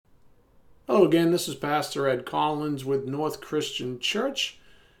Hello again, this is Pastor Ed Collins with North Christian Church.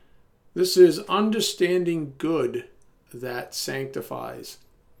 This is Understanding Good That Sanctifies.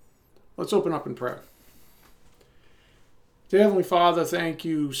 Let's open up in prayer. Dear Heavenly Father, thank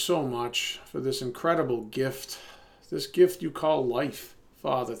you so much for this incredible gift, this gift you call life.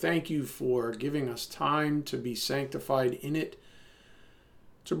 Father, thank you for giving us time to be sanctified in it,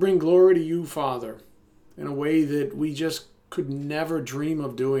 to bring glory to you, Father, in a way that we just could never dream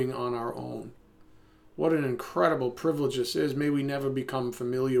of doing on our own. What an incredible privilege this is. May we never become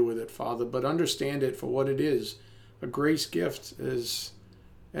familiar with it, Father, but understand it for what it is. A grace gift is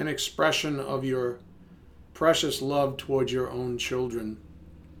an expression of your precious love towards your own children.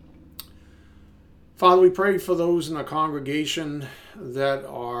 Father, we pray for those in the congregation that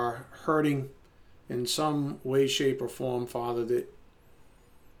are hurting in some way, shape, or form, Father, that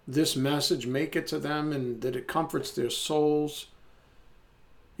this message make it to them and that it comforts their souls.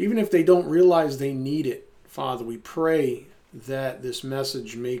 Even if they don't realize they need it, Father, we pray that this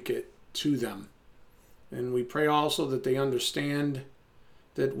message make it to them. And we pray also that they understand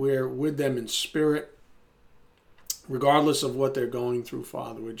that we're with them in spirit, regardless of what they're going through,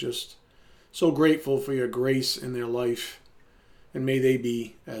 Father. We're just so grateful for your grace in their life, and may they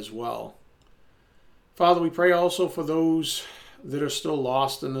be as well. Father, we pray also for those that are still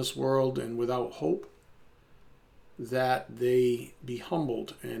lost in this world and without hope, that they be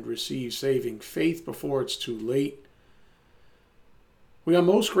humbled and receive saving faith before it's too late. We are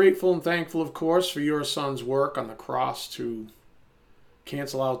most grateful and thankful, of course, for your Son's work on the cross to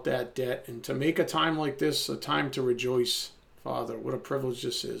cancel out that debt and to make a time like this a time to rejoice, Father. What a privilege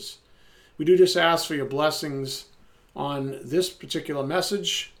this is. We do just ask for your blessings on this particular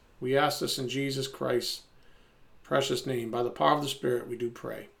message. We ask this in Jesus Christ's precious name. By the power of the Spirit, we do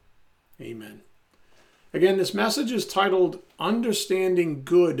pray. Amen. Again, this message is titled Understanding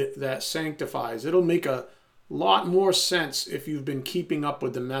Good That Sanctifies. It'll make a lot more sense if you've been keeping up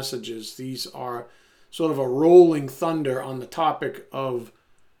with the messages. These are sort of a rolling thunder on the topic of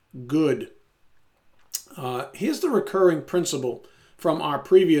good. Here's the recurring principle from our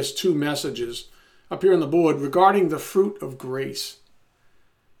previous two messages up here on the board regarding the fruit of grace.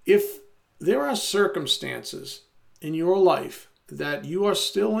 If there are circumstances in your life that you are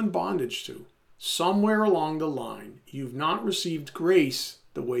still in bondage to, somewhere along the line, you've not received grace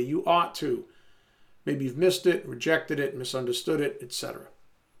the way you ought to. Maybe you've missed it, rejected it, misunderstood it, etc.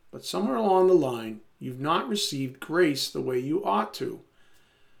 But somewhere along the line, you've not received grace the way you ought to.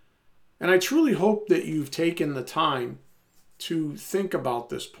 And I truly hope that you've taken the time to think about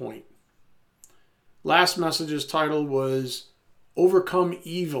this point. Last message's title was Overcome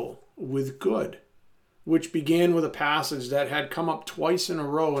Evil with Good, which began with a passage that had come up twice in a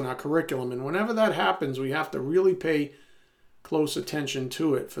row in our curriculum. And whenever that happens, we have to really pay close attention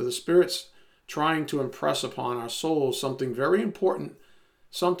to it, for the Spirit's trying to impress upon our souls something very important,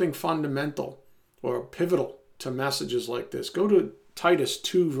 something fundamental or pivotal to messages like this. Go to Titus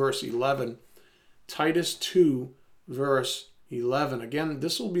 2, verse 11. Titus 2, verse 11. Again,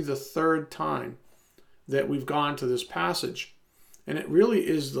 this will be the third time that we've gone to this passage. And it really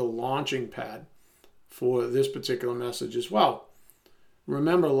is the launching pad for this particular message as well.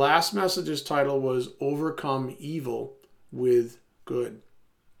 Remember, last message's title was Overcome Evil with Good.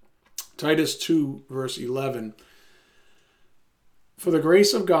 Titus 2, verse 11. For the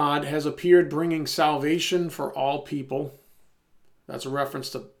grace of God has appeared, bringing salvation for all people. That's a reference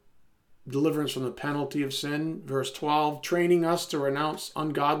to deliverance from the penalty of sin. Verse 12, training us to renounce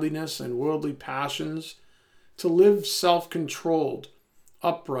ungodliness and worldly passions, to live self-controlled,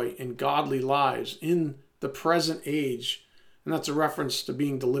 upright, and godly lives in the present age. And that's a reference to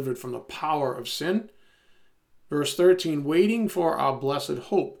being delivered from the power of sin. Verse 13, waiting for our blessed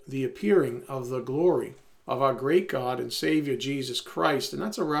hope, the appearing of the glory of our great God and Savior Jesus Christ. And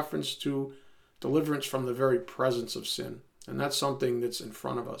that's a reference to deliverance from the very presence of sin. And that's something that's in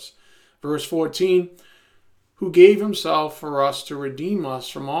front of us. Verse 14, who gave himself for us to redeem us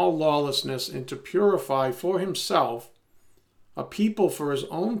from all lawlessness and to purify for himself a people for his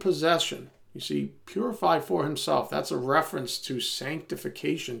own possession. You see, purify for himself. That's a reference to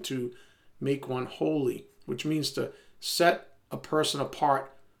sanctification, to make one holy, which means to set a person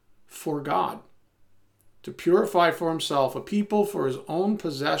apart for God. To purify for himself a people for his own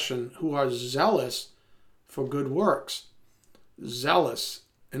possession who are zealous for good works. Zealous.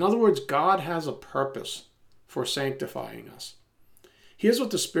 In other words, God has a purpose for sanctifying us. Here's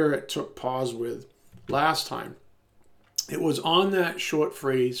what the Spirit took pause with last time. It was on that short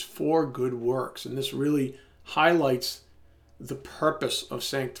phrase, for good works. And this really highlights the purpose of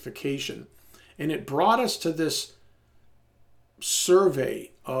sanctification. And it brought us to this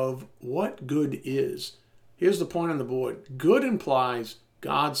survey of what good is. Here's the point on the board. Good implies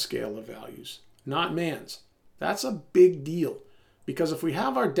God's scale of values, not man's. That's a big deal, because if we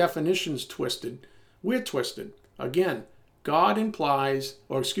have our definitions twisted, we're twisted. Again, good implies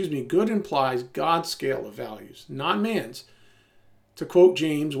God's scale of values, not man's. To quote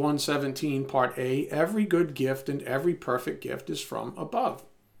James 1:17, Part A, every good gift and every perfect gift is from above.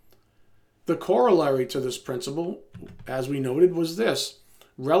 The corollary to this principle, as we noted, was this: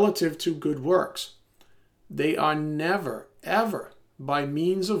 relative to good works. They are never, ever by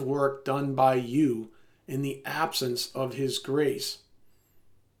means of work done by you in the absence of His grace.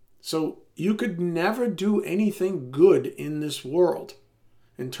 So you could never do anything good in this world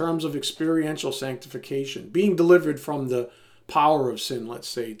in terms of experiential sanctification, being delivered from the power of sin, let's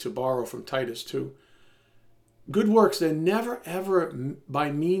say, to borrow from Titus 2. Good works, they're never ever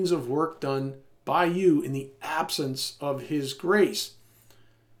by means of work done by you in the absence of His grace.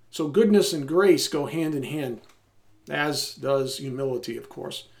 So goodness and grace go hand in hand, as does humility, of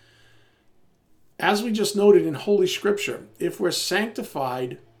course. As we just noted in Holy Scripture, if we're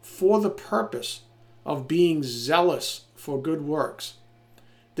sanctified for the purpose of being zealous for good works,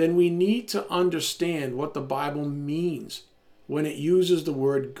 then we need to understand what the Bible means when it uses the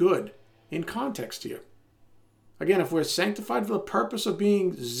word good in context here. Again, if we're sanctified for the purpose of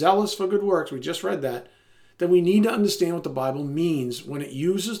being zealous for good works, we just read that, then we need to understand what the Bible means when it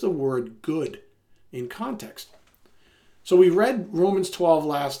uses the word good in context. So we read Romans 12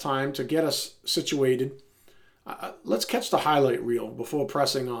 last time to get us situated. Let's catch the highlight reel before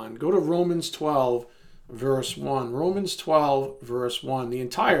pressing on. Go to Romans 12, verse 1. Romans 12, verse 1. The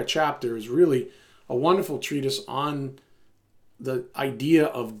entire chapter is really a wonderful treatise on the idea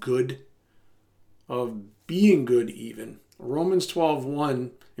of good, of being good even. Romans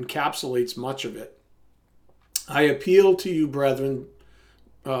 12:1 encapsulates much of it. I appeal to you, brethren,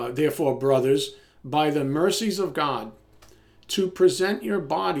 therefore, brothers, by the mercies of God, to present your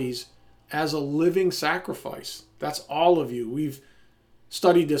bodies as a living sacrifice. That's all of you. We've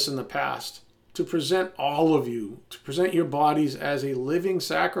studied this in the past. To present all of you, to present your bodies as a living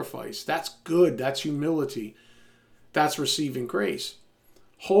sacrifice. That's good. That's humility. That's receiving grace.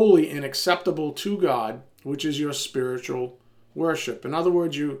 Holy and acceptable to God, which is your spiritual worship. In other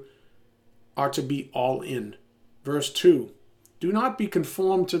words, you are to be all in. Verse 2, do not be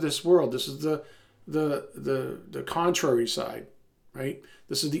conformed to this world. This is the contrary side, right?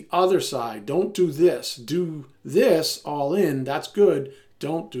 This is the other side. Don't do this. Do this all in. That's good.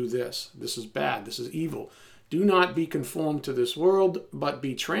 Don't do this. This is bad. This is evil. Do not be conformed to this world, but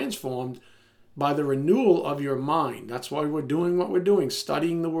be transformed by the renewal of your mind. That's why we're doing what we're doing,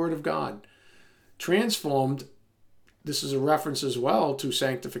 studying the Word of God. Transformed, this is a reference as well to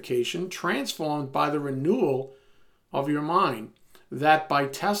sanctification, transformed by the renewal of your mind, that by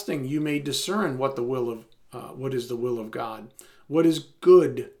testing you may discern what is the will of God, what is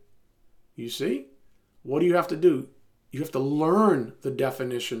good. You see, what do you have to do? You have to learn the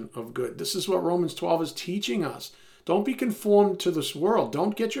definition of good. This is what Romans 12 is teaching us. Don't be conformed to this world.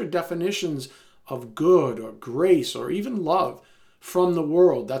 Don't get your definitions of good or grace or even love from the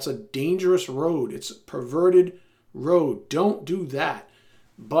world. That's a dangerous road. It's a perverted road. Don't do that.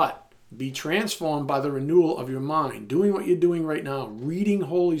 But be transformed by the renewal of your mind, doing what you're doing right now, reading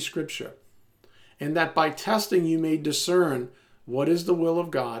Holy Scripture, and that by testing you may discern what is the will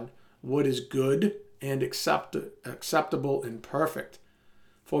of God, what is good and acceptable and perfect.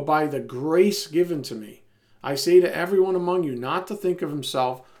 For by the grace given to me, I say to everyone among you not to think of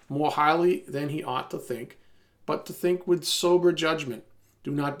himself more highly than he ought to think, but to think with sober judgment.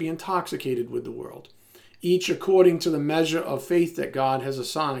 Do not be intoxicated with the world, each according to the measure of faith that God has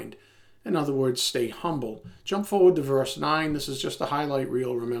assigned. In other words, stay humble. Jump forward to verse 9. This is just a highlight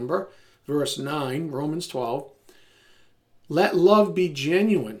reel, remember. Verse 9, Romans 12. Let love be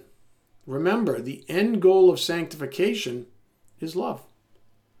genuine. Remember, the end goal of sanctification is love.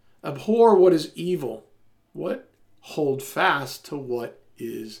 Abhor what is evil. What? Hold fast to what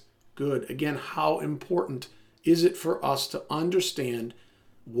is good. Again, how important is it for us to understand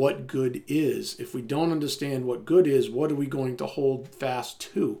what good is? If we don't understand what good is, what are we going to hold fast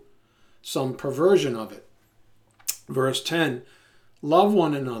to? Some perversion of it. Verse 10, love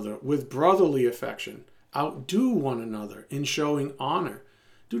one another with brotherly affection. Outdo one another in showing honor.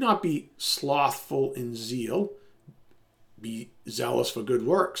 Do not be slothful in zeal. Be zealous for good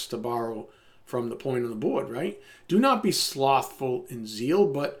works, to borrow from the point on the board, right? Do not be slothful in zeal,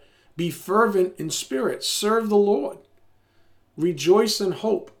 but be fervent in spirit. Serve the Lord. Rejoice in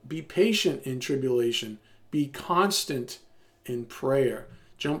hope. Be patient in tribulation. Be constant in prayer.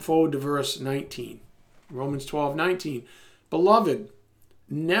 Jump forward to verse 19. Romans 12:19. Beloved,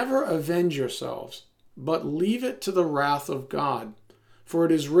 never avenge yourselves, but leave it to the wrath of God. For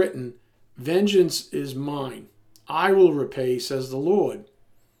it is written, vengeance is mine. I will repay, says the Lord.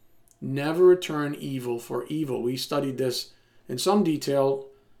 Never return evil for evil. We studied this in some detail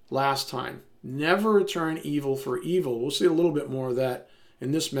last time. Never return evil for evil. We'll see a little bit more of that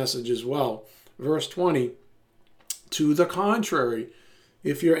in this message as well. Verse 20, to the contrary,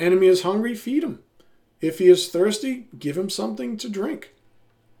 if your enemy is hungry, feed him. If he is thirsty, give him something to drink.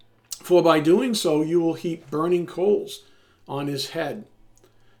 For by doing so, you will heap burning coals on his head.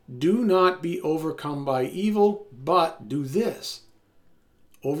 Do not be overcome by evil, but do this.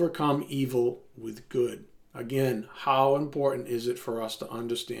 Overcome evil with good. Again, how important is it for us to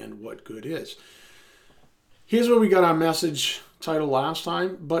understand what good is? Here's where we got our message title last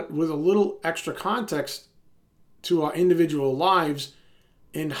time, but with a little extra context to our individual lives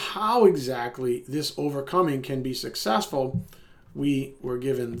and how exactly this overcoming can be successful. We were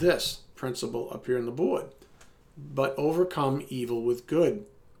given this principle up here on the board. But overcome evil with good.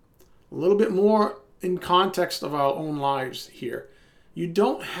 A little bit more in context of our own lives here. You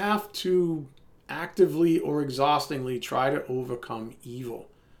don't have to actively or exhaustingly try to overcome evil.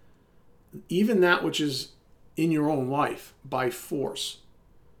 Even that which is in your own life by force.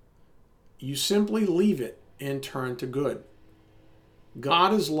 You simply leave it and turn to good.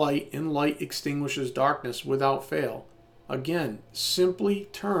 God is light, and light extinguishes darkness without fail. Again, simply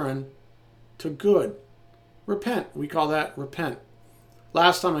turn to good. Repent. We call that repent.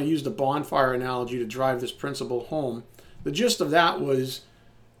 Last time I used a bonfire analogy to drive this principle home. The gist of that was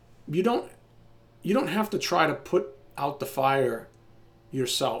you don't have to try to put out the fire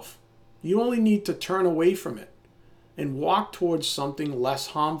yourself. You only need to turn away from it and walk towards something less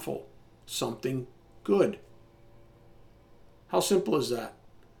harmful, something good. How simple is that?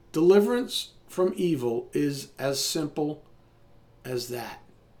 Deliverance from evil is as simple as that.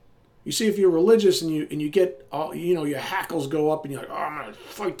 You see, if you're religious and you get all, your hackles go up and you're like, oh, I'm going to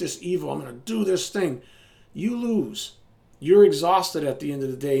fight this evil, I'm going to do this thing, you lose. You're exhausted at the end of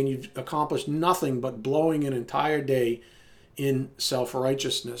the day and you've accomplished nothing but blowing an entire day in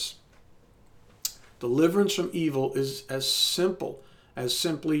self-righteousness. Deliverance from evil is as simple as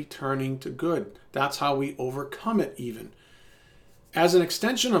simply turning to good. That's how we overcome it even. As an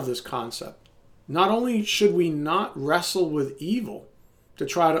extension of this concept, not only should we not wrestle with evil to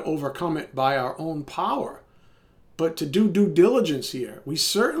try to overcome it by our own power, but to do due diligence here. We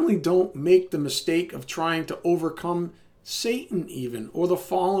certainly don't make the mistake of trying to overcome Satan even, or the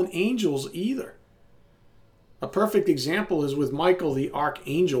fallen angels either. A perfect example is with Michael the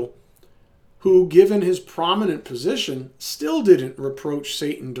archangel, who, given his prominent position, still didn't reproach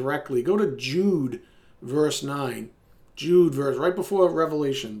Satan directly. Go to Jude, verse 9. Jude, verse right before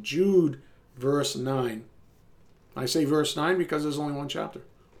Revelation. Jude, verse 9. I say verse 9 because there's only one chapter.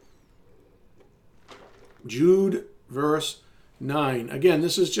 Jude, verse 9. Again,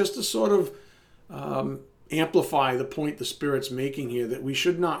 this is just to sort of amplify the point the Spirit's making here, that we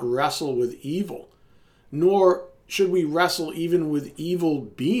should not wrestle with evil, nor should we wrestle even with evil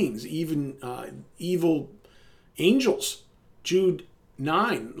beings, even evil angels. Jude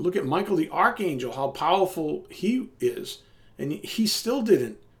 9. Look at Michael the archangel, how powerful he is. And he still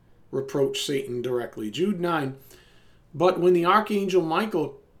didn't reproach Satan directly. Jude 9. But when the archangel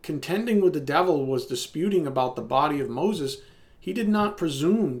Michael, contending with the devil, was disputing about the body of Moses, he did not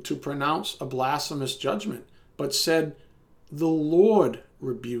presume to pronounce a blasphemous judgment, but said, the Lord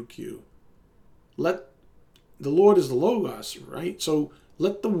rebuke you. The Lord is the Logos, right? So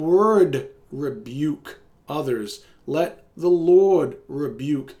let the word rebuke others. Let the Lord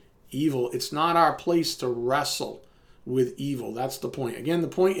rebuke evil. It's not our place to wrestle with evil. That's the point. Again, the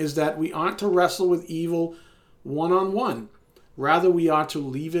point is that we aren't to wrestle with evil one-on-one. Rather, we are to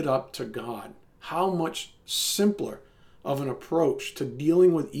leave it up to God. How much simpler of an approach to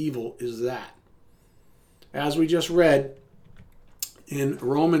dealing with evil is that? As we just read in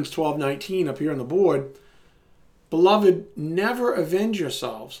Romans 12:19 up here on the board, beloved, never avenge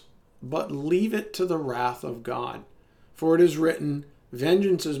yourselves, but leave it to the wrath of God. For it is written,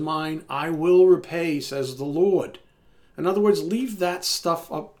 vengeance is mine, I will repay, says the Lord. In other words, leave that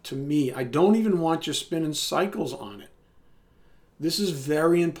stuff up to me. I don't even want you spinning cycles on it. This is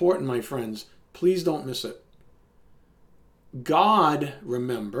very important, my friends. Please don't miss it. God,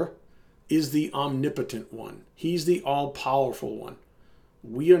 remember, is the omnipotent one. He's the all-powerful one.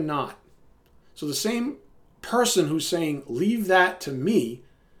 We are not. So the same person who's saying, leave that to me,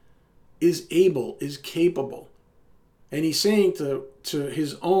 is able, is capable. And he's saying to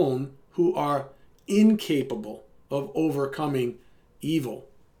his own who are incapable of overcoming evil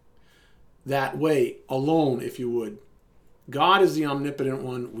that way, alone, if you would. God is the omnipotent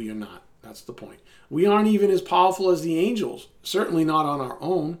one. We are not. That's the point. We aren't even as powerful as the angels, certainly not on our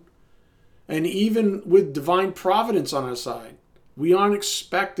own. And even with divine providence on our side, we aren't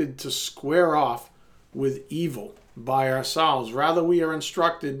expected to square off with evil by ourselves. Rather, we are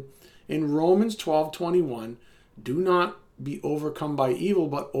instructed in Romans 12:21, do not be overcome by evil,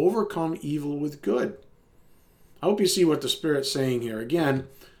 but overcome evil with good. I hope you see what the Spirit's saying here. Again,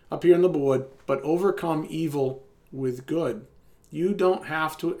 up here on the board, but overcome evil with good. You don't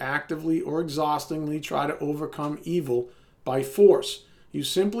have to actively or exhaustingly try to overcome evil by force. You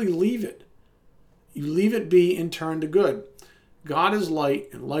simply leave it. You leave it be and turn to good. God is light,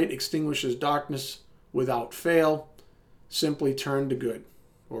 and light extinguishes darkness without fail. Simply turn to good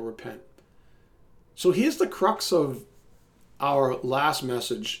or repent. So here's the crux of our last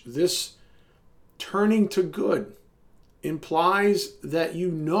message. This turning to good implies that you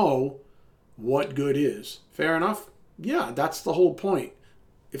know what good is. Fair enough? Yeah, that's the whole point.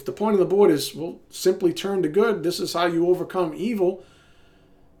 If the point of the board is, well, simply turn to good, this is how you overcome evil,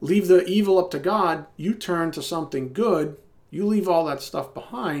 leave the evil up to God, you turn to something good, you leave all that stuff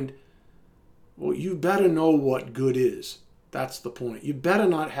behind, well, you better know what good is. That's the point. You better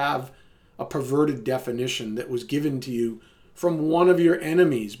not have a perverted definition that was given to you from one of your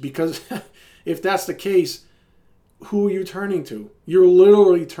enemies, because if that's the case, who are you turning to? You're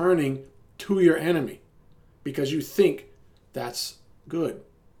literally turning to your enemy because you think that's good.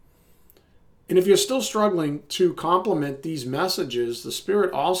 And if you're still struggling to complement these messages, the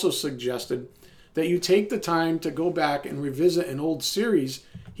Spirit also suggested that you take the time to go back and revisit an old series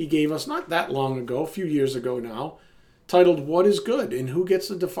he gave us not that long ago, a few years ago now, titled What is Good and Who Gets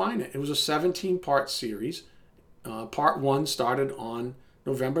to Define It? It was a 17-part series. Part 1 started on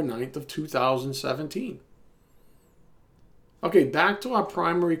November 9th of 2017. Okay, back to our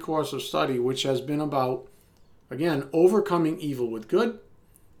primary course of study, which has been about, again, overcoming evil with good,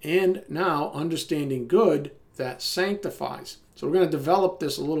 and now understanding good that sanctifies. So we're going to develop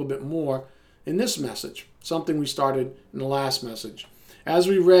this a little bit more in this message, something we started in the last message. As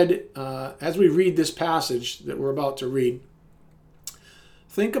we read this passage that we're about to read,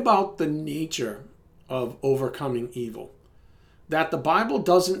 think about the nature of overcoming evil. That the Bible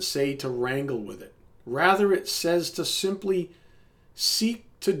doesn't say to wrangle with it. Rather, it says to simply seek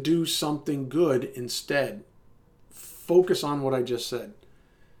to do something good instead. Focus on what I just said.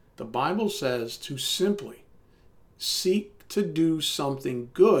 The Bible says to simply seek to do something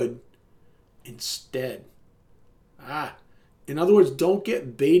good instead. In other words, don't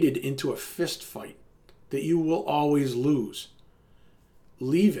get baited into a fist fight that you will always lose.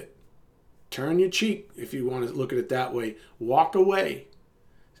 Leave it. Turn your cheek, if you want to look at it that way. Walk away.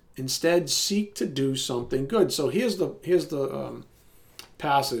 Instead, seek to do something good. So here's the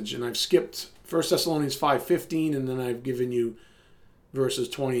passage, and I've skipped 1 Thessalonians 5:15, and then I've given you verses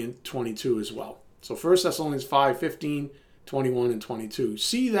 20 and 22 as well. So 1 Thessalonians 5:15, 21, and 22.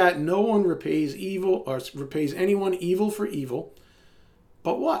 See that no one repays evil or repays anyone evil for evil,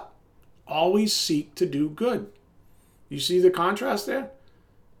 but what? Always seek to do good. You see the contrast there?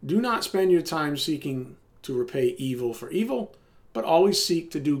 Do not spend your time seeking to repay evil for evil, but always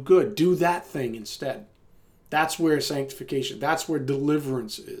seek to do good. Do that thing instead. That's where sanctification, that's where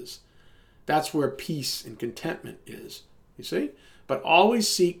deliverance is. That's where peace and contentment is. You see? But always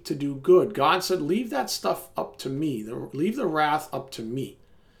seek to do good. God said, leave that stuff up to me. Leave the wrath up to me.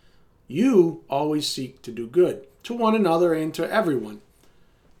 You always seek to do good to one another and to everyone.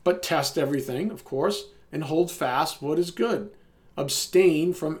 But test everything, of course, and hold fast what is good.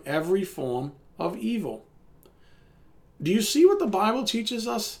 Abstain from every form of evil. Do you see what the Bible teaches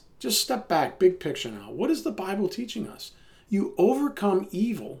us? Just step back, big picture now. What is the Bible teaching us? You overcome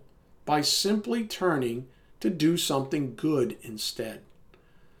evil by simply turning to do something good instead.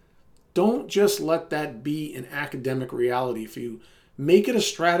 Don't just let that be an academic reality for you. Make it a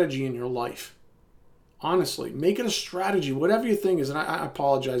strategy in your life. Honestly, make it a strategy, whatever your thing is. And I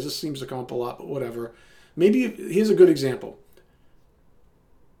apologize, this seems to come up a lot, but whatever. Maybe, here's a good example.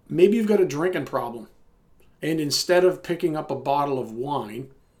 Maybe you've got a drinking problem, and instead of picking up a bottle of wine,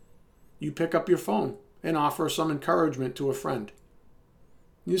 you pick up your phone and offer some encouragement to a friend.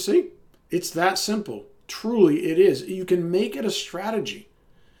 You see? It's that simple. Truly, it is. You can make it a strategy.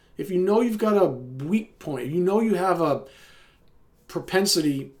 If you know you've got a weak point, you know you have a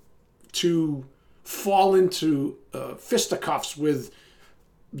propensity to fall into fisticuffs with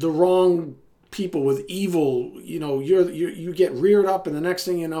the wrong people, with evil, you get reared up, and the next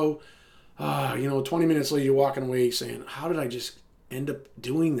thing you know, 20 minutes later you're walking away saying, how did I just end up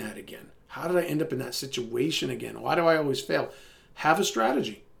doing that again? How did I end up in that situation again? Why do I always fail? Have a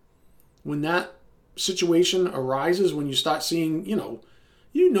strategy. When that situation arises when you start seeing,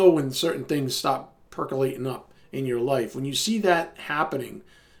 when certain things stop percolating up in your life. When you see that happening,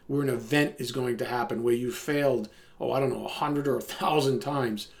 where an event is going to happen, where you failed, 100 or 1,000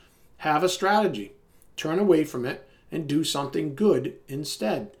 times, have a strategy. Turn away from it and do something good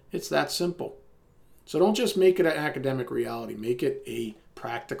instead. It's that simple. So don't just make it an academic reality. Make it a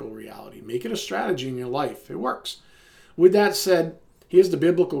practical reality. Make it a strategy in your life. It works. With that said, here's the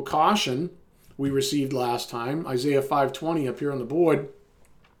biblical caution we received last time. Isaiah 5:20 up here on the board.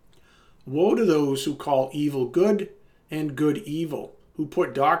 Woe to those who call evil good and good evil, who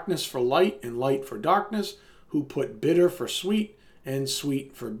put darkness for light and light for darkness, who put bitter for sweet and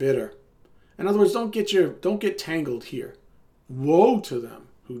sweet for bitter. In other words, don't get tangled here. Woe to them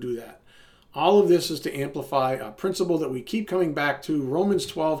who do that. All of this is to amplify a principle that we keep coming back to, Romans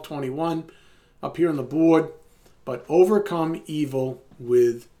 12:21, up here on the board. But overcome evil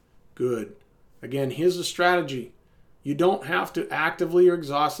with good. Again, here's the strategy. You don't have to actively or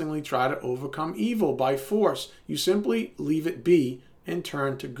exhaustingly try to overcome evil by force. You simply leave it be and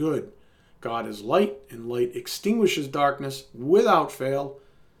turn to good. God is light, and light extinguishes darkness without fail.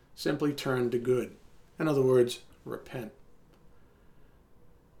 Simply turn to good. In other words, repent.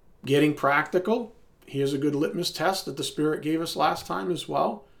 Getting practical, here's a good litmus test that the Spirit gave us last time as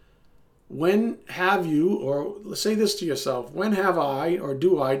well. When have you, or let's say this to yourself, when have I or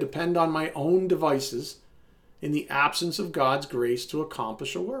do I depend on my own devices in the absence of God's grace to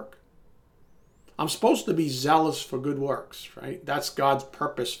accomplish a work? I'm supposed to be zealous for good works, right? That's God's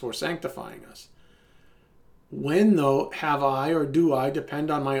purpose for sanctifying us. When, though, have I or do I depend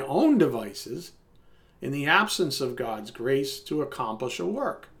on my own devices in the absence of God's grace to accomplish a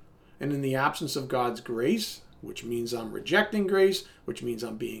work? And in the absence of God's grace, which means I'm rejecting grace, which means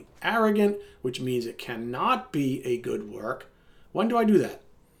I'm being arrogant, which means it cannot be a good work, when do I do that?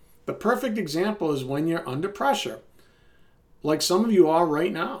 The perfect example is when you're under pressure, like some of you are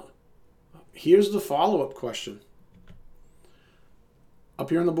right now. Here's the follow-up question. Up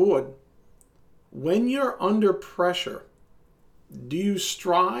here on the board. When you're under pressure, do you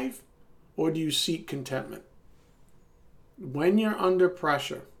strive or do you seek contentment? When you're under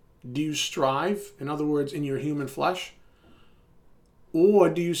pressure, do you strive, in other words, in your human flesh, or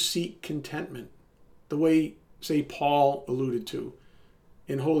do you seek contentment? The way, say, Paul alluded to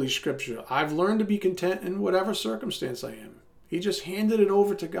in Holy Scripture. I've learned to be content in whatever circumstance I am. He just handed it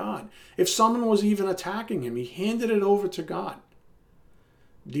over to God. If someone was even attacking him, he handed it over to God.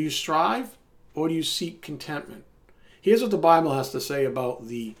 Do you strive or do you seek contentment? Here's what the Bible has to say about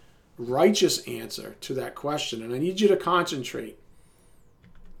the righteous answer to that question, and I need you to concentrate.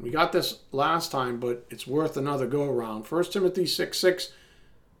 We got this last time, but it's worth another go around. 1 Timothy 6:6,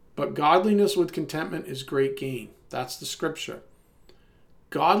 but godliness with contentment is great gain. That's the scripture.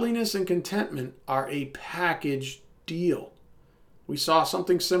 Godliness and contentment are a package deal. We saw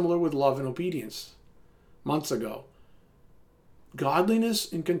something similar with love and obedience months ago.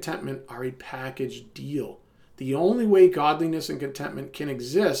 Godliness and contentment are a package deal. The only way godliness and contentment can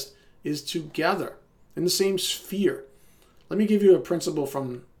exist is together in the same sphere. Let me give you a principle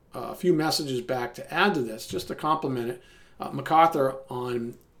from a few messages back to add to this, just to complement it. MacArthur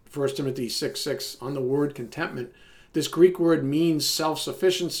on 1 Timothy 6:6 on the word contentment. This Greek word means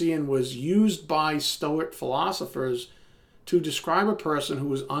self-sufficiency and was used by Stoic philosophers to describe a person who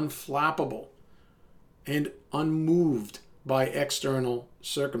was unflappable and unmoved by external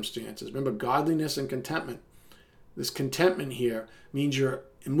circumstances. Remember, godliness and contentment. This contentment here means you're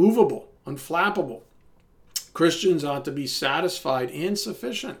immovable, unflappable. Christians ought to be satisfied and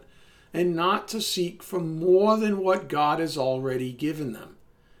sufficient and not to seek for more than what God has already given them.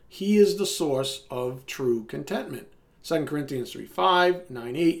 He is the source of true contentment. 2 Corinthians 3:5,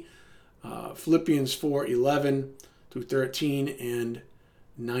 9:8, Philippians 4:11 through 13 and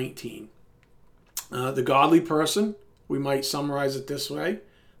 19. The godly person, we might summarize it this way.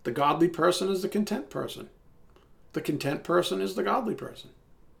 The godly person is the content person. The content person is the godly person.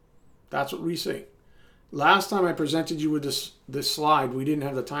 That's what we see. Last time I presented you with this slide, we didn't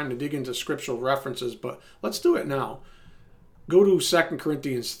have the time to dig into scriptural references, but let's do it now. Go to 2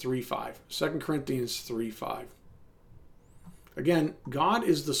 Corinthians 3:5. 2 Corinthians 3:5. Again, God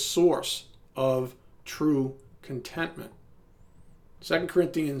is the source of true contentment. 2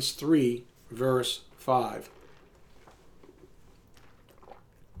 Corinthians 3, verse 5.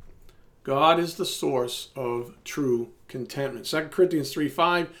 God is the source of true contentment. 2 Corinthians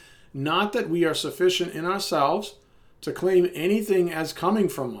 3:5. Not that we are sufficient in ourselves to claim anything as coming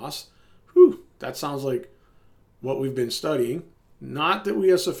from us. That sounds like what we've been studying. Not that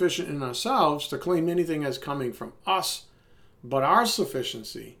we are sufficient in ourselves to claim anything as coming from us, but our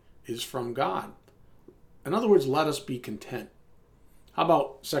sufficiency is from God. In other words, let us be content. How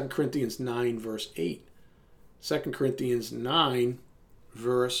about 2 Corinthians 9, verse 8? 2 Corinthians 9,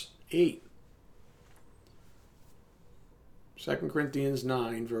 verse 8. 2 Corinthians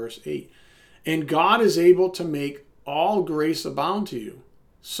 9, verse 8. And God is able to make all grace abound to you,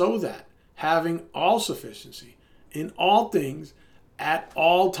 so that, having all sufficiency in all things at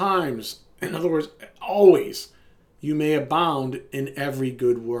all times, in other words, always, you may abound in every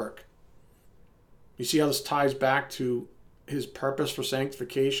good work. You see how this ties back to his purpose for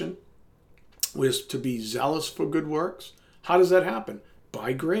sanctification was to be zealous for good works. How does that happen?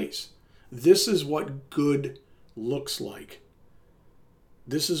 By grace. This is what good looks like.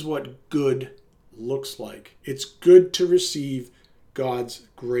 This is what good looks like. It's good to receive God's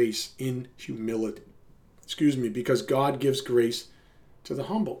grace in humility. Because God gives grace to the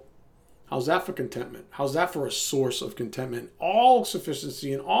humble. How's that for contentment? How's that for a source of contentment? All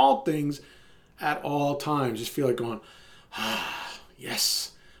sufficiency in all things at all times. Just feel like going,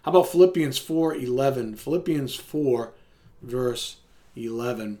 yes. How about Philippians 4:11? Philippians 4, verse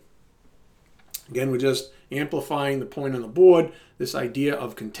 11. Again, we're just amplifying the point on the board, this idea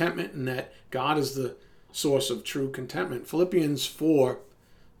of contentment and that God is the source of true contentment. Philippians 4,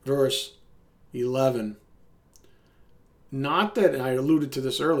 verse 11. Not that, and I alluded to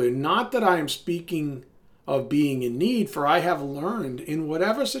this earlier, not that I am speaking of being in need, for I have learned in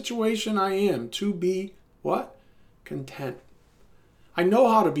whatever situation I am to be, what? Content. I know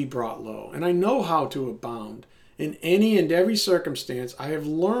how to be brought low, and I know how to abound. In any and every circumstance, I have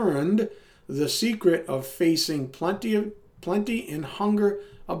learned the secret of facing plenty and hunger,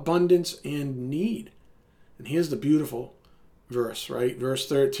 abundance and need. And here's the beautiful verse, right? Verse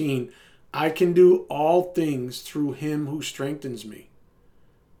 13. I can do all things through him who strengthens me.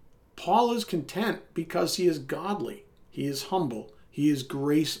 Paul is content because he is godly. He is humble. He is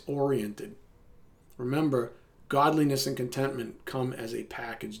grace-oriented. Remember, godliness and contentment come as a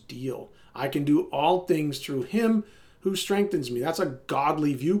package deal. I can do all things through him who strengthens me. That's a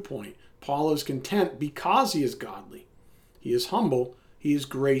godly viewpoint. Paul is content because he is godly. He is humble. He is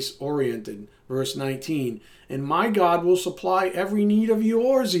grace-oriented. Verse 19, and my God will supply every need of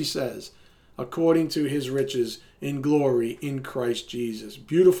yours, he says, according to his riches in glory in Christ Jesus.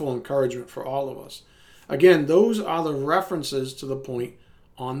 Beautiful encouragement for all of us. Again, those are the references to the point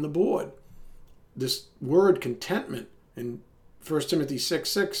on the board. This word contentment in 1 Timothy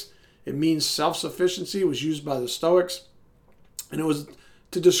 6:6, it means self-sufficiency. It was used by the Stoics, and it was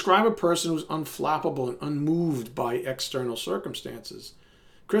to describe a person who's unflappable and unmoved by external circumstances.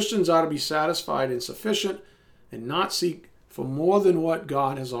 Christians ought to be satisfied and sufficient and not seek for more than what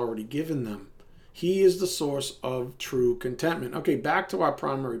God has already given them. He is the source of true contentment. Okay, back to our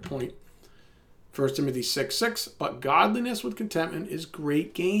primary point. 1 Timothy 6:6, but godliness with contentment is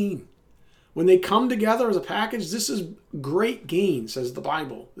great gain. When they come together as a package, this is great gain, says the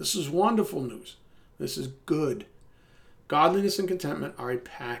Bible. This is wonderful news. This is good. Godliness and contentment are a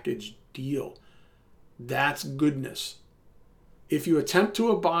package deal. That's goodness. If you attempt to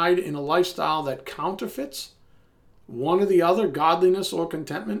abide in a lifestyle that counterfeits one or the other, godliness or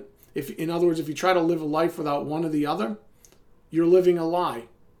contentment, in other words, if you try to live a life without one or the other, you're living a lie.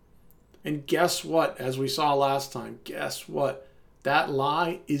 And guess what? As we saw last time, guess what? That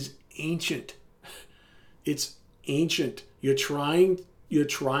lie is ancient. It's ancient. You're trying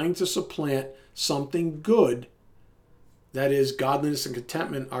to supplant something good. That is, godliness and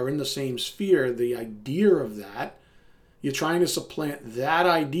contentment are in the same sphere. The idea of that, you're trying to supplant that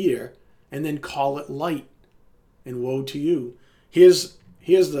idea and then call it light. And woe to you. Here's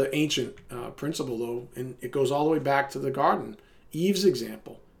the ancient principle, though, and it goes all the way back to the garden. Eve's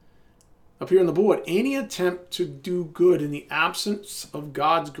example. Up here on the board, any attempt to do good in the absence of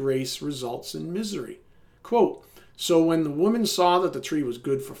God's grace results in misery. Quote, so when the woman saw that the tree was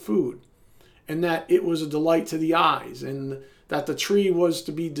good for food, and that it was a delight to the eyes, and that the tree was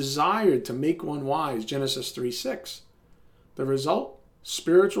to be desired to make one wise, Genesis 3:6. The result,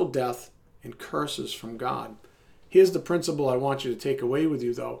 spiritual death and curses from God. Here's the principle I want you to take away with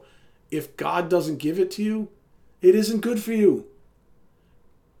you, though. If God doesn't give it to you, it isn't good for you.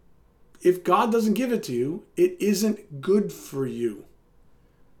 If God doesn't give it to you, it isn't good for you.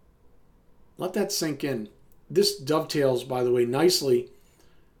 Let that sink in. This dovetails, by the way, nicely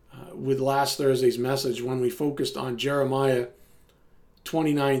with last Thursday's message when we focused on Jeremiah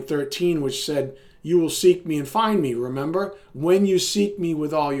 29:13, which said, you will seek me and find me. Remember? When you seek me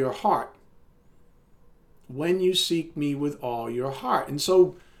with all your heart. When you seek me with all your heart. And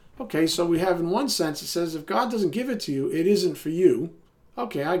so, okay, so we have in one sense, it says if God doesn't give it to you, it isn't for you.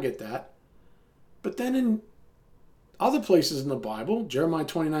 Okay, I get that. But then in other places in the Bible, Jeremiah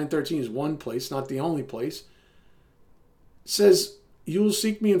 29:13 is one place, not the only place, says, you will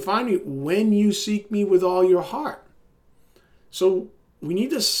seek me and find me when you seek me with all your heart. So we need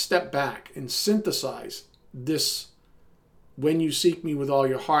to step back and synthesize this when you seek me with all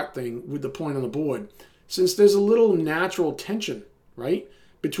your heart thing with the point on the board. Since there's a little natural tension, right,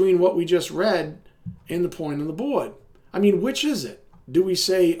 between what we just read and the point on the board. I mean, which is it? Do we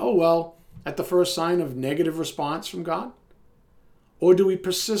say, oh, well, at the first sign of negative response from God? Or do we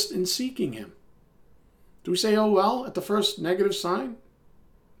persist in seeking him? Do we say, oh, well, at the first negative sign?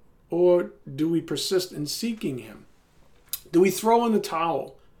 Or do we persist in seeking him? Do we throw in the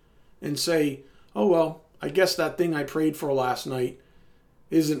towel and say, oh, well, I guess that thing I prayed for last night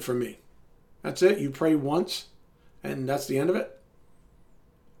isn't for me. That's it. You pray once and that's the end of it.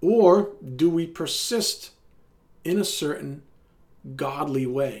 Or do we persist in a certain godly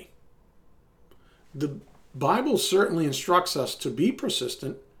way? The Bible certainly instructs us to be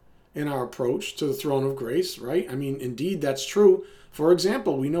persistent in our approach to the throne of grace, right? I mean, indeed, that's true. For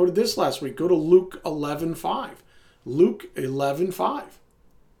example, we noted this last week. Go to Luke 11:5. Luke 11:5.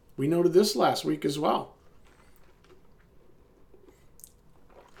 We noted this last week as well.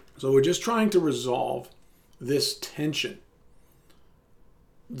 So we're just trying to resolve this tension.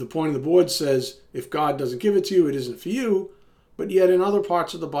 The point of the board says, if God doesn't give it to you, it isn't for you. But yet in other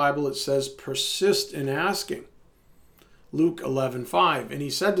parts of the Bible, it says, persist in asking. Luke 11:5. And he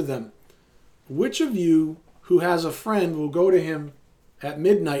said to them, which of you who has a friend will go to him at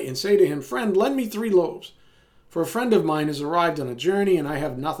midnight and say to him, friend, lend me 3 loaves. For a friend of mine has arrived on a journey and I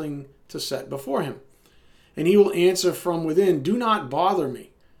have nothing to set before him. And he will answer from within, do not bother me.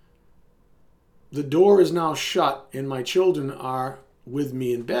 The door is now shut and my children are with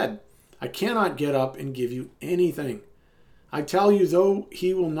me in bed. I cannot get up and give you anything. I tell you, though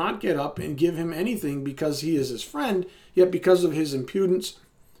he will not get up and give him anything because he is his friend, yet because of his impudence,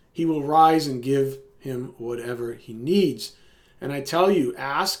 he will rise and give him whatever he needs. And I tell you,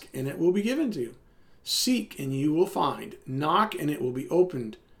 ask and it will be given to you. Seek and you will find. Knock and it will be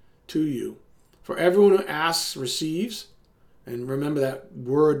opened to you. For everyone who asks receives. And remember that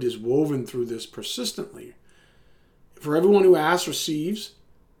word is woven through this persistently. For everyone who asks receives.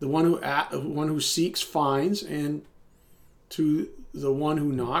 The one who seeks finds. And to the one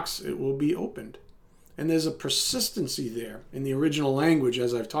who knocks, it will be opened. And there's a persistency there in the original language,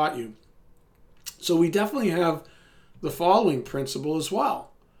 as I've taught you. So we definitely have the following principle as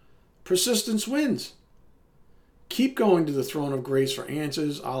well. Persistence wins. Keep going to the throne of grace for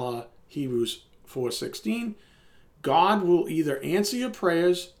answers, a la Hebrews 4:16. God will either answer your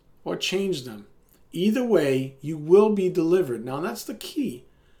prayers or change them. Either way, you will be delivered. Now that's the key.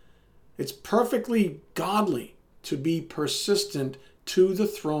 It's perfectly godly to be persistent to the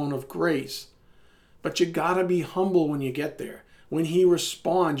throne of grace. But you gotta be humble when you get there. When he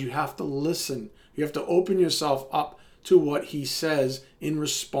responds, you have to listen. You have to open yourself up to what he says in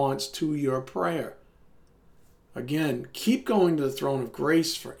response to your prayer. Again, keep going to the throne of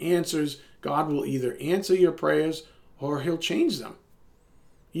grace for answers. God will either answer your prayers or he'll change them.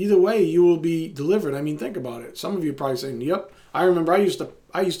 Either way, you will be delivered. I mean, think about it. Some of you are probably saying, yep, I remember I used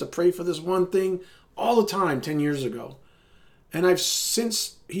to pray for this one thing all the time 10 years ago. And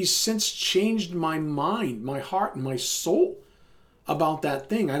he's since changed my mind, my heart, and my soul about that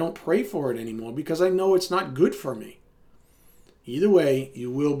thing. I don't pray for it anymore because I know it's not good for me. Either way, you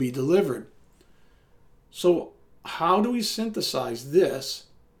will be delivered. So how do we synthesize this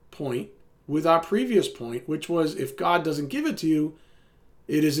point with our previous point, which was if God doesn't give it to you,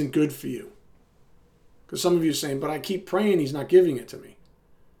 it isn't good for you? Because some of you are saying, but I keep praying, he's not giving it to me.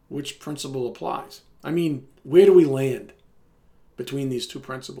 Which principle applies? I mean, where do we land between these two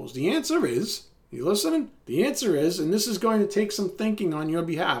principles? The answer is, you listening? The answer is, and this is going to take some thinking on your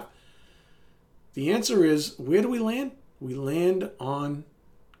behalf. The answer is, where do we land? We land on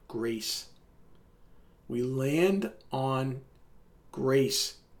grace. We land on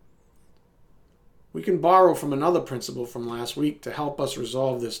grace. We can borrow from another principle from last week to help us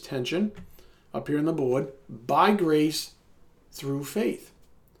resolve this tension up here on the board. By grace through faith.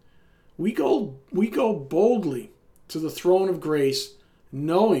 We go boldly to the throne of grace,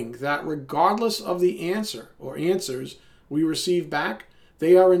 knowing that regardless of the answer or answers we receive back,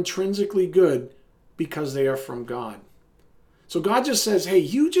 they are intrinsically good because they are from God. So God just says, hey,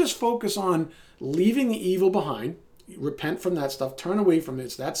 you just focus on leaving the evil behind. Repent from that stuff. Turn away from it.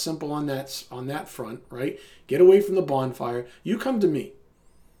 It's that simple on that front, right? Get away from the bonfire. You come to me.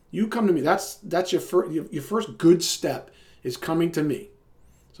 You come to me. That's your first good step is coming to me.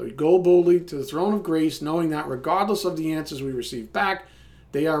 So you go boldly to the throne of grace, knowing that regardless of the answers we receive back,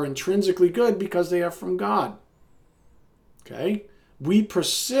 they are intrinsically good because they are from God. Okay? We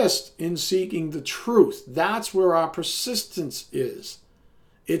persist in seeking the truth. That's where our persistence is.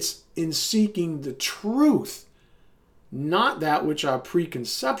 It's in seeking the truth, not that which our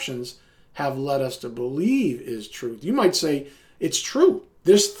preconceptions have led us to believe is truth. You might say, it's true.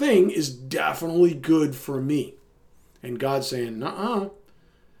 This thing is definitely good for me. And God's saying, nuh-uh.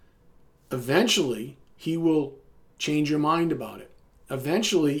 Eventually, he will change your mind about it.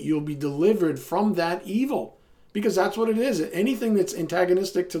 Eventually, you'll be delivered from that evil. Because that's what it is. Anything that's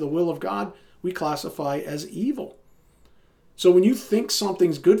antagonistic to the will of God, we classify as evil. So when you think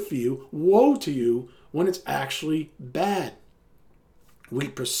something's good for you, woe to you when it's actually bad. We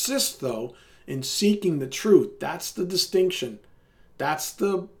persist, though, in seeking the truth. That's the distinction. That's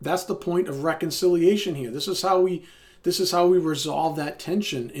the point of reconciliation here. This is how we resolve that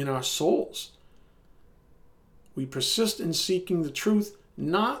tension in our souls. We persist in seeking the truth,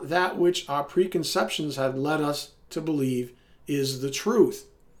 not that which our preconceptions had led us to believe is the truth.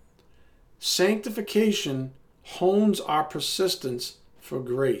 Sanctification hones our persistence for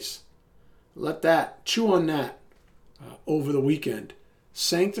grace. Chew on that over the weekend.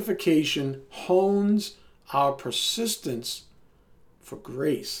 Sanctification hones our persistence for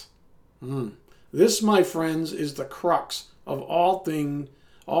grace. This, my friends, is the crux of all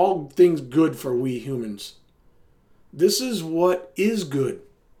things good for we humans. This is what is good.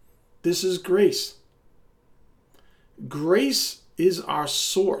 This is grace. Grace is our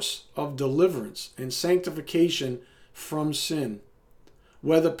source of deliverance and sanctification from sin,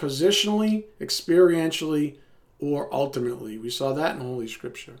 whether positionally, experientially, or ultimately. We saw that in Holy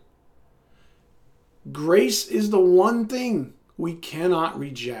Scripture. Grace is the one thing we cannot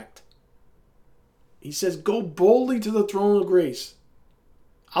reject. He says, go boldly to the throne of grace.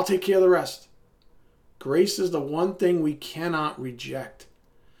 I'll take care of the rest. Grace is the one thing we cannot reject.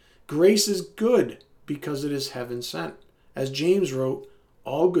 Grace is good because it is heaven sent. As James wrote,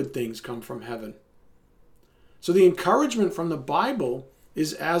 all good things come from heaven. So the encouragement from the Bible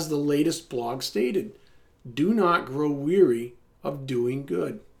is as the latest blog stated, do not grow weary of doing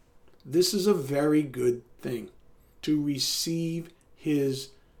good. This is a very good thing, to receive his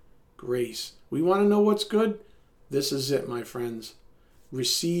grace. We want to know what's good? This is it, my friends.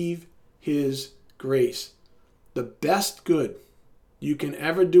 Receive his grace. The best good you can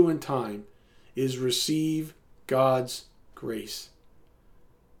ever do in time is receive God's grace.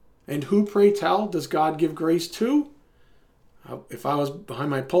 And who, pray tell, does God give grace to? If I was behind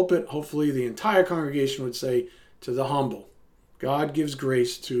my pulpit, hopefully the entire congregation would say, to the humble. God gives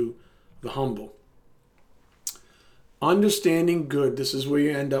grace to the humble. Understanding good. This is where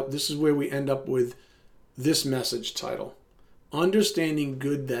we end up with this message title. Understanding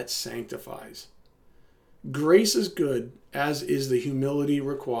good that sanctifies. Grace is good, as is the humility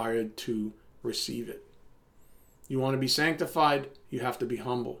required to receive it. You want to be sanctified, you have to be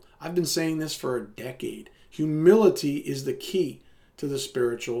humble. I've been saying this for a decade. Humility is the key to the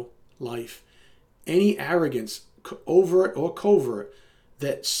spiritual life. Any arrogance, overt or covert,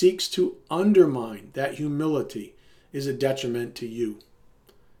 that seeks to undermine that humility is a detriment to you.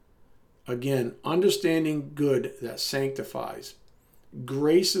 Again, understanding good that sanctifies.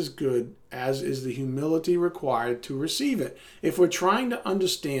 Grace is good, as is the humility required to receive it. If we're trying to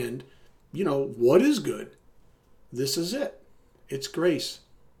understand, what is good, this is it. It's grace.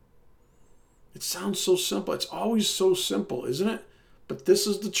 It sounds so simple. It's always so simple, isn't it? But this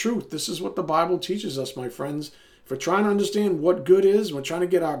is the truth. This is what the Bible teaches us, my friends. If we're trying to understand what good is, we're trying to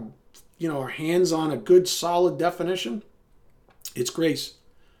get our hands on a good, solid definition, it's grace.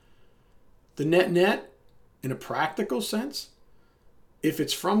 The net, in a practical sense, if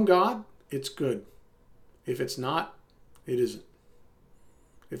it's from God, it's good. If it's not, it isn't.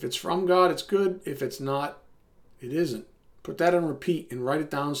 If it's from God, it's good. If it's not, it isn't. Put that on repeat and write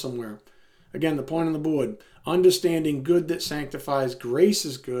it down somewhere. Again, the point on the board. Understanding good that sanctifies. Grace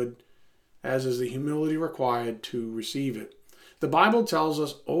is good, as is the humility required to receive it. The Bible tells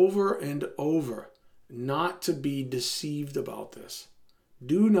us over and over not to be deceived about this.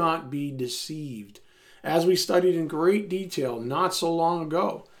 Do not be deceived. As we studied in great detail not so long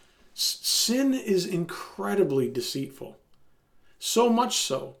ago, sin is incredibly deceitful. So much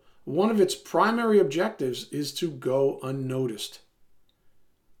so, one of its primary objectives is to go unnoticed.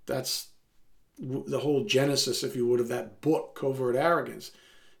 That's the whole genesis, if you would, of that book, Covert Arrogance.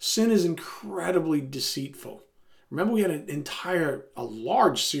 Sin is incredibly deceitful. Remember, we had a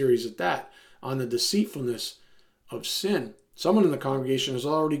large series at that on the deceitfulness of sin. Someone in the congregation has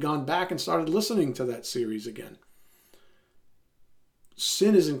already gone back and started listening to that series again.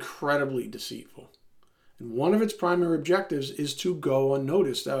 Sin is incredibly deceitful. And one of its primary objectives is to go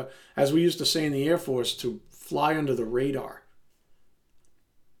unnoticed. As we used to say in the Air Force, to fly under the radar.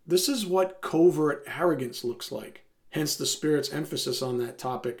 This is what covert arrogance looks like. Hence the Spirit's emphasis on that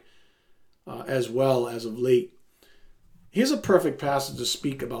topic as well as of late. Here's a perfect passage to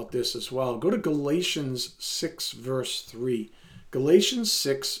speak about this as well. Go to Galatians 6, verse 3. Galatians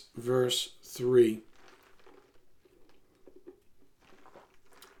 6, verse 3.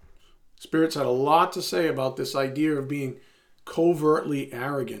 Spirit's had a lot to say about this idea of being covertly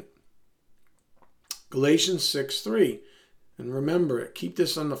arrogant. Galatians 6, 3. And remember it. Keep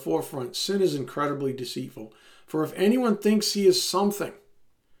this on the forefront. Sin is incredibly deceitful. For if anyone thinks he is something,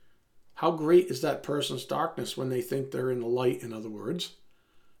 how great is that person's darkness when they think they're in the light, in other words?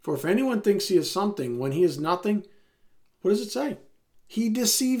 For if anyone thinks he is something when he is nothing, what does it say? He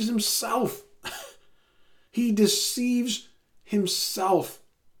deceives himself. He deceives himself.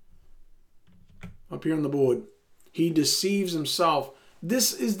 Up here on the board. He deceives himself.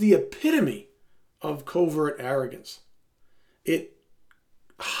 This is the epitome of covert arrogance. It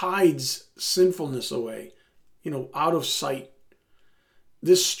hides sinfulness away, out of sight.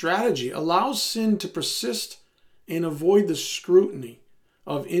 This strategy allows sin to persist and avoid the scrutiny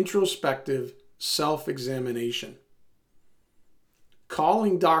of introspective self-examination.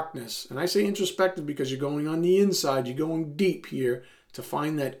 Calling darkness, and I say introspective because you're going on the inside, you're going deep here to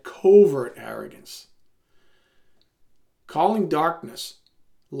find that covert arrogance. Calling darkness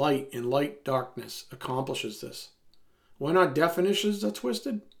light and light darkness accomplishes this. When our definitions are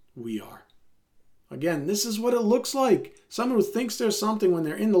twisted, we are. Again, this is what it looks like. Someone who thinks there's something when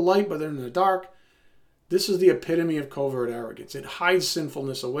they're in the light but they're in the dark. This is the epitome of covert arrogance. It hides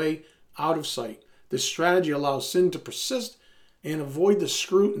sinfulness away, out of sight. This strategy allows sin to persist and avoid the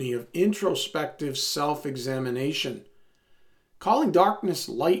scrutiny of introspective self-examination. Calling darkness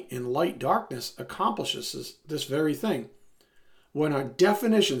light and light darkness accomplishes this very thing. When our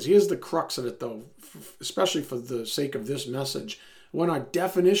definitions, here's the crux of it though, especially for the sake of this message, when our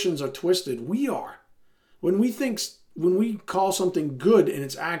definitions are twisted, we are. When we call something good and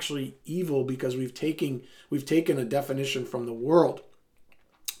it's actually evil because we've taken a definition from the world,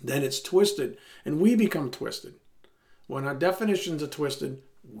 then it's twisted and we become twisted. When our definitions are twisted,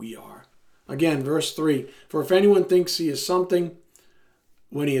 we are. Again, verse 3, for if anyone thinks he is something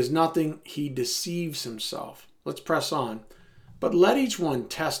when he is nothing, he deceives himself. Let's press on. But let each one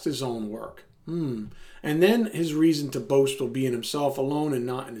test his own work. And then his reason to boast will be in himself alone and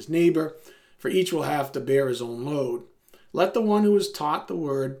not in his neighbor, for each will have to bear his own load. Let the one who is taught the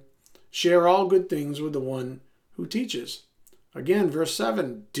word share all good things with the one who teaches. Again, verse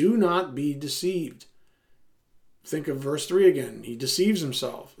 7, do not be deceived. Think of verse 3 again. He deceives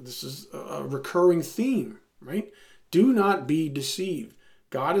himself. This is a recurring theme, right? Do not be deceived.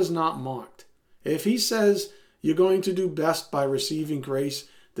 God is not mocked. If he says you're going to do best by receiving grace,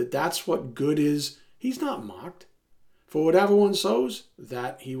 that's what good is, he's not mocked. For whatever one sows,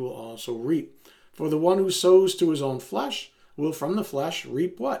 that he will also reap. For the one who sows to his own flesh will from the flesh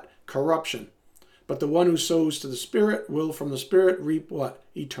reap what? Corruption. But the one who sows to the Spirit will from the Spirit reap what?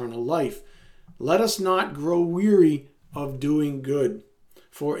 Eternal life. Let us not grow weary of doing good,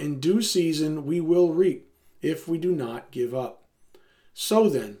 for in due season we will reap if we do not give up. So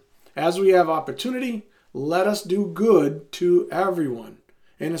then, as we have opportunity, let us do good to everyone,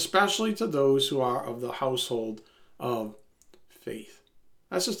 and especially to those who are of the household of faith.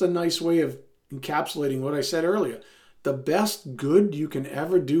 That's just a nice way of encapsulating what I said earlier. The best good you can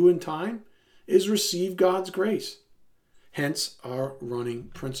ever do in time is receive God's grace. Hence our running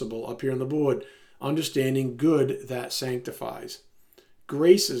principle up here on the board, understanding good that sanctifies.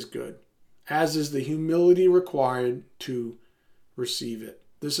 Grace is good, as is the humility required to receive it.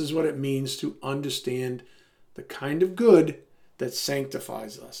 This is what it means to understand the kind of good that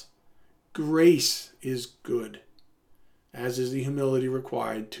sanctifies us. Grace is good, as is the humility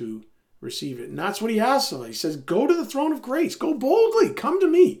required to receive it. And that's what he asks of us. He says, go to the throne of grace. Go boldly. Come to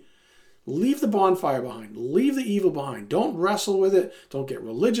me. Leave the bonfire behind. Leave the evil behind. Don't wrestle with it. Don't get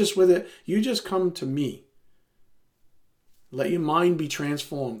religious with it. You just come to me. Let your mind be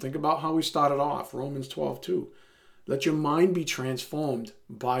transformed. Think about how we started off, Romans 12:2. Let your mind be transformed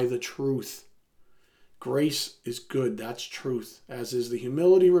by the truth. Grace is good. That's truth, as is the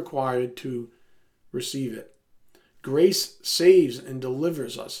humility required to receive it. Grace saves and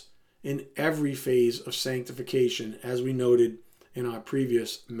delivers us in every phase of sanctification, as we noted in our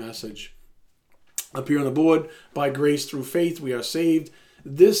previous message. Up here on the board, by grace through faith we are saved.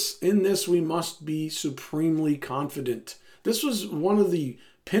 In this we must be supremely confident. This was one of the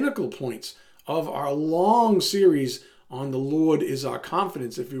pinnacle points of our long series on the Lord is our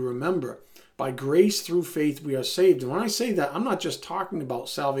confidence. If you remember, by grace through faith we are saved. And when I say that, I'm not just talking about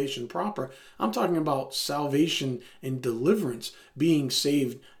salvation proper. I'm talking about salvation and deliverance, being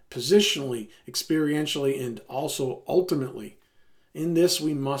saved positionally, experientially, and also ultimately. In this,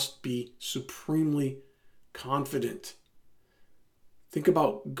 we must be supremely confident. Think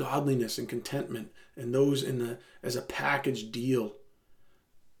about godliness and contentment and those as a package deal.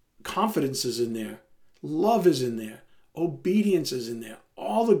 Confidence is in there. Love is in there. Obedience is in there.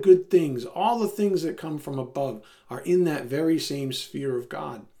 All the good things, all the things that come from above are in that very same sphere of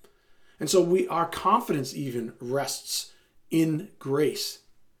God. And so our confidence even rests in grace.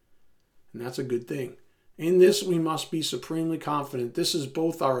 And that's a good thing. In this, we must be supremely confident. This is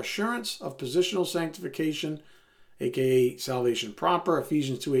both our assurance of positional sanctification, aka salvation proper,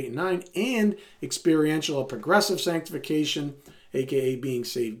 Ephesians 2, 8, and 9, and experiential or progressive sanctification, aka being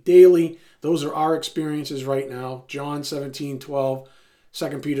saved daily. Those are our experiences right now. John 17, 12,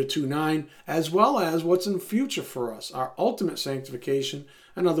 2 Peter 2, 9, as well as what's in the future for us, our ultimate sanctification,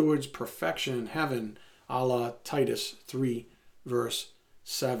 in other words, perfection in heaven, a la Titus 3, verse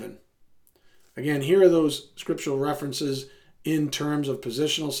 7. Again, here are those scriptural references in terms of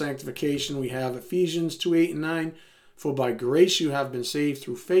positional sanctification. We have Ephesians 2, 8, and 9. For by grace you have been saved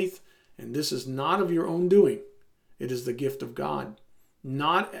through faith, and this is not of your own doing. It is the gift of God,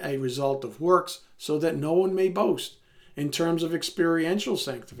 not a result of works, so that no one may boast. In terms of experiential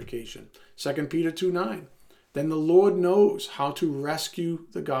sanctification, 2 Peter 2, 9. Then the Lord knows how to rescue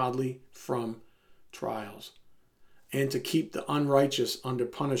the godly from trials and to keep the unrighteous under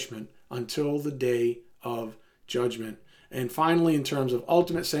punishment until the day of judgment. And finally, in terms of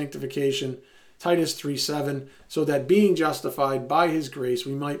ultimate sanctification, Titus 3:7, so that being justified by his grace,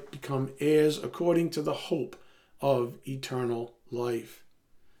 we might become heirs according to the hope of eternal life.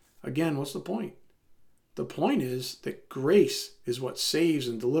 Again, what's the point? The point is that grace is what saves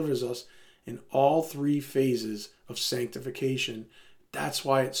and delivers us in all three phases of sanctification. That's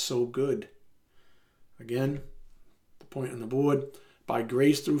why it's so good. Again, the point on the board, by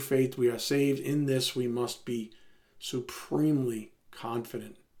grace through faith we are saved. In this we must be supremely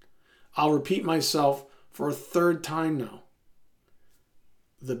confident. I'll repeat myself for a third time now.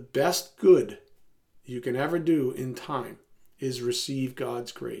 The best good you can ever do in time is receive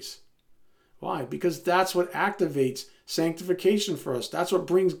God's grace. Why? Because that's what activates sanctification for us. That's what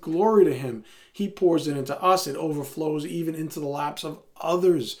brings glory to him. He pours it into us. It overflows even into the laps of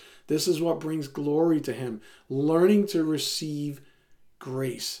others. This is what brings glory to him. Learning to receive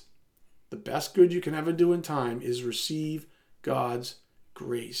grace. The best good you can ever do in time is receive God's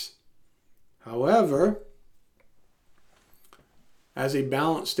grace. However, as a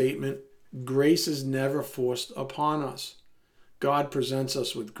balance statement, grace is never forced upon us. God presents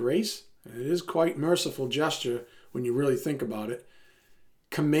us with grace, and it is quite merciful gesture when you really think about it.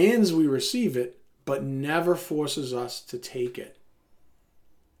 Commands we receive it, but never forces us to take it.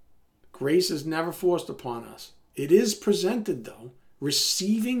 Grace is never forced upon us. It is presented, though.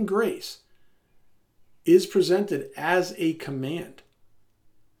 Receiving grace is presented as a command.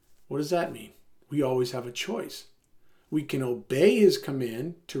 What does that mean? We always have a choice. We can obey his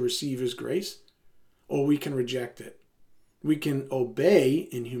command to receive his grace, or we can reject it. We can obey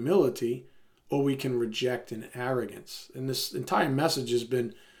in humility, or we can reject in arrogance. And this entire message has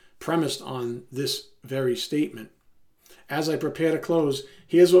been premised on this very statement. As I prepare to close,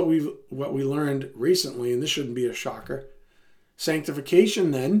 here's what we learned recently, and this shouldn't be a shocker.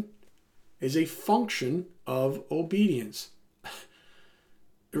 Sanctification, then, is a function of obedience.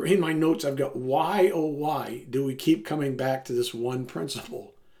 In my notes, I've got why, oh why, do we keep coming back to this one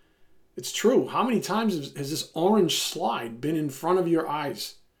principle? It's true. How many times has this orange slide been in front of your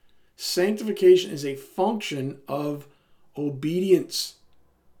eyes? Sanctification is a function of obedience.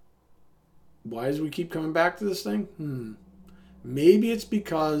 Why do we keep coming back to this thing? Maybe it's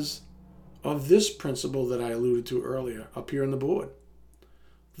because of this principle that I alluded to earlier up here on the board.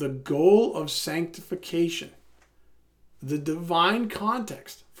 The goal of sanctification, the divine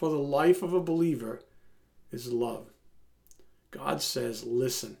context for the life of a believer, is love. God says,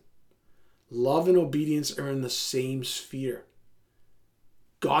 listen, love and obedience are in the same sphere.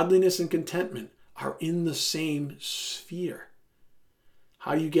 Godliness and contentment are in the same sphere.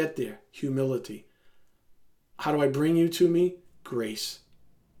 How do you get there? Humility. How do I bring you to me? Grace.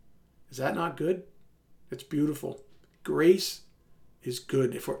 Is that not good? It's beautiful. Grace is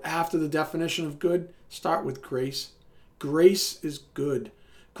good. If we're after the definition of good, start with grace. Grace is good.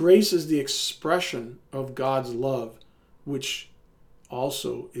 Grace is the expression of God's love, which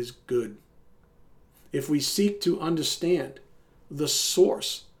also is good. If we seek to understand the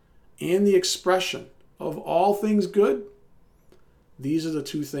source and the expression of all things good, these are the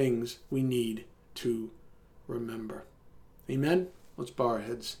two things we need to remember. Amen? Let's bow our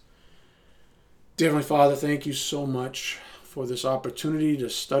heads. Dear Heavenly Father, thank you so much for this opportunity to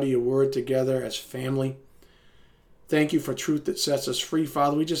study your word together as family. Thank you for truth that sets us free,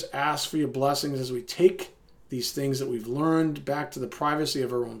 Father. We just ask for your blessings as we take these things that we've learned back to the privacy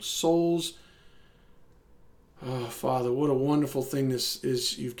of our own souls. Oh, Father, what a wonderful thing this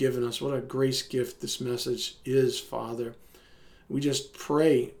is you've given us. What a grace gift this message is, Father. We just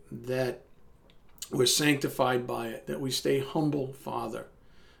pray that we're sanctified by it, that we stay humble, Father.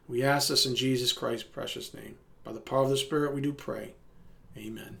 We ask this in Jesus Christ's precious name. By the power of the Spirit, we do pray.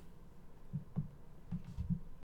 Amen.